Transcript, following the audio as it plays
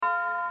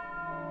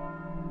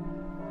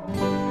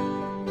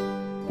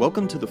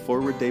Welcome to the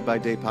Forward Day by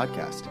Day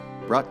podcast,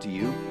 brought to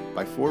you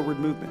by Forward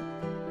Movement.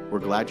 We're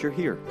glad you're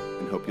here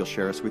and hope you'll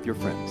share us with your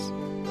friends.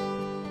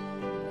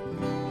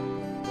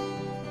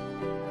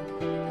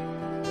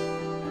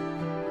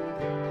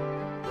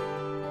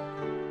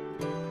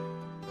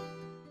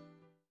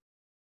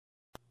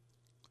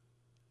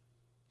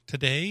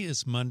 Today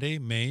is Monday,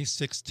 May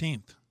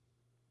 16th.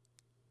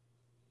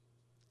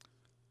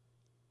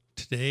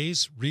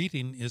 Today's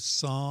reading is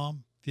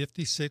Psalm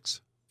 56,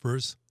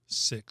 verse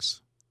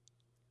 6.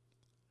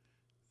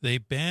 They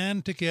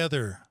band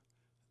together,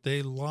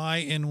 they lie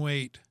in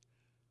wait,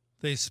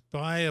 they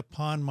spy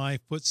upon my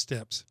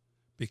footsteps,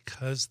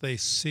 because they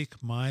seek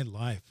my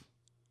life.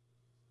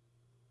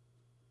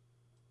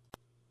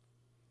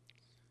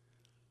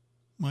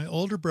 My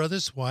older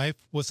brother's wife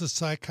was a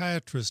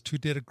psychiatrist who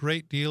did a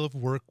great deal of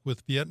work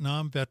with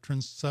Vietnam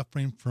veterans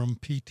suffering from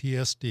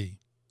PTSD.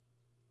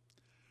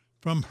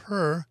 From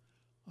her,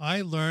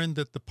 I learned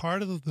that the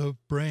part of the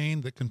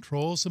brain that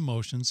controls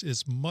emotions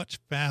is much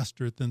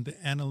faster than the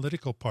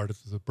analytical part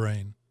of the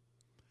brain.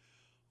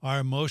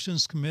 Our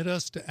emotions commit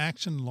us to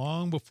action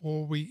long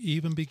before we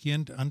even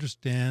begin to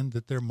understand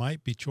that there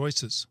might be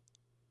choices.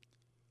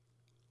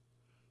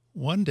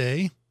 One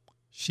day,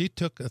 she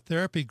took a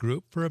therapy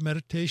group for a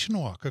meditation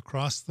walk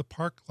across the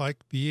park-like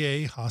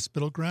VA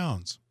hospital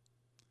grounds.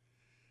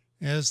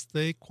 As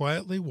they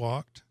quietly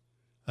walked,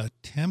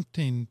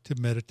 attempting to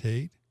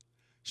meditate,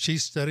 she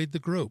studied the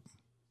group.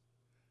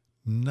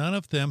 None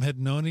of them had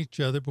known each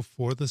other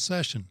before the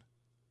session,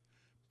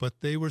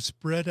 but they were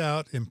spread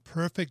out in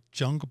perfect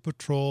jungle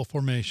patrol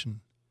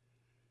formation.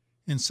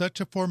 In such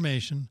a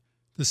formation,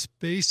 the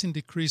spacing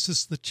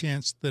decreases the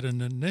chance that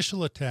an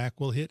initial attack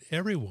will hit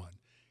everyone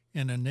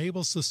and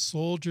enables the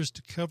soldiers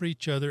to cover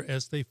each other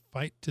as they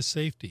fight to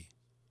safety.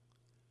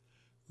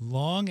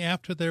 Long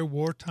after their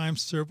wartime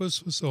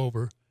service was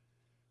over,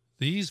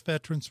 these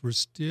veterans were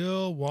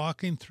still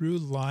walking through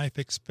life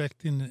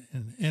expecting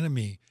an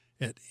enemy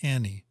at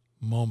any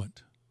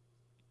moment.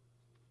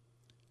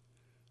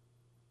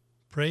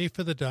 Pray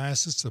for the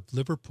Diocese of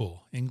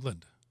Liverpool,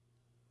 England.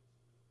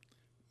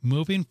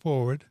 Moving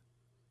forward,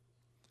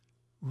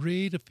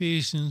 read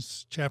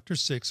Ephesians chapter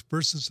 6,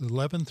 verses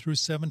 11 through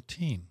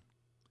 17,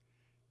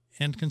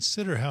 and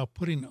consider how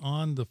putting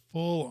on the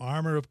full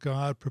armor of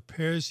God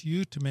prepares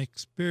you to make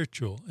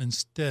spiritual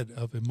instead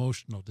of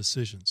emotional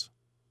decisions.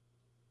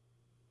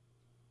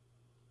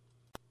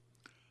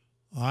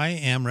 I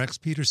am Rex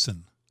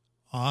Peterson,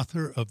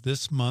 author of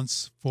this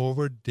month's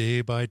Forward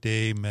Day by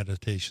Day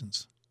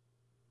Meditations.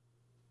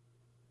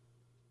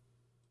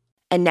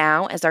 And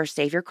now, as our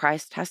Savior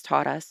Christ has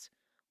taught us,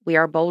 we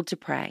are bold to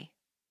pray.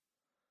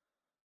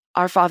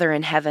 Our Father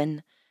in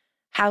heaven,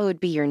 hallowed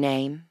be your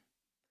name.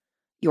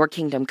 Your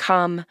kingdom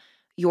come,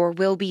 your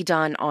will be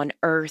done on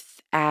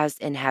earth as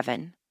in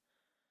heaven.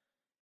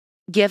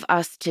 Give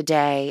us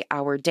today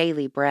our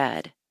daily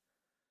bread.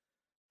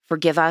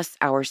 Forgive us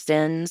our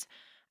sins,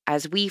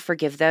 as we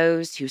forgive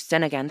those who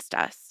sin against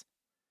us.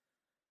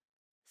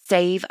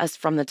 Save us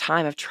from the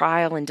time of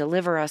trial and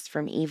deliver us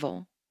from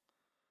evil.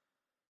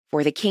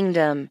 For the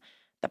kingdom,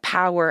 the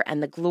power,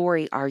 and the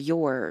glory are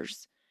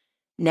yours,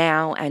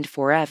 now and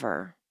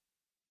forever.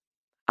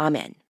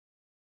 Amen.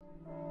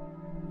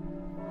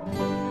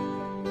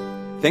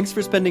 Thanks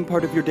for spending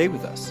part of your day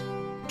with us.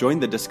 Join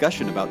the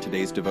discussion about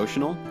today's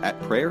devotional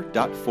at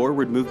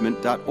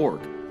prayer.forwardmovement.org,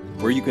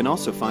 where you can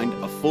also find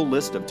a full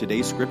list of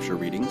today's scripture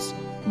readings,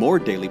 more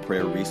daily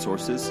prayer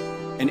resources,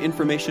 and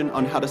information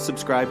on how to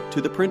subscribe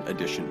to the print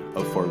edition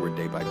of Forward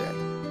Day by Day.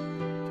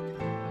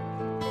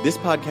 This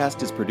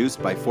podcast is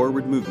produced by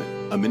Forward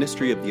Movement, a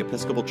ministry of the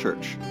Episcopal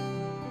Church.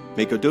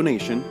 Make a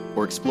donation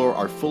or explore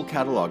our full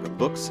catalog of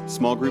books,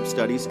 small group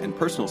studies, and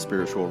personal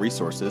spiritual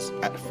resources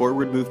at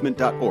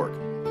forwardmovement.org.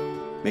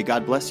 May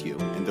God bless you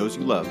and those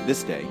you love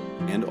this day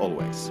and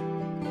always.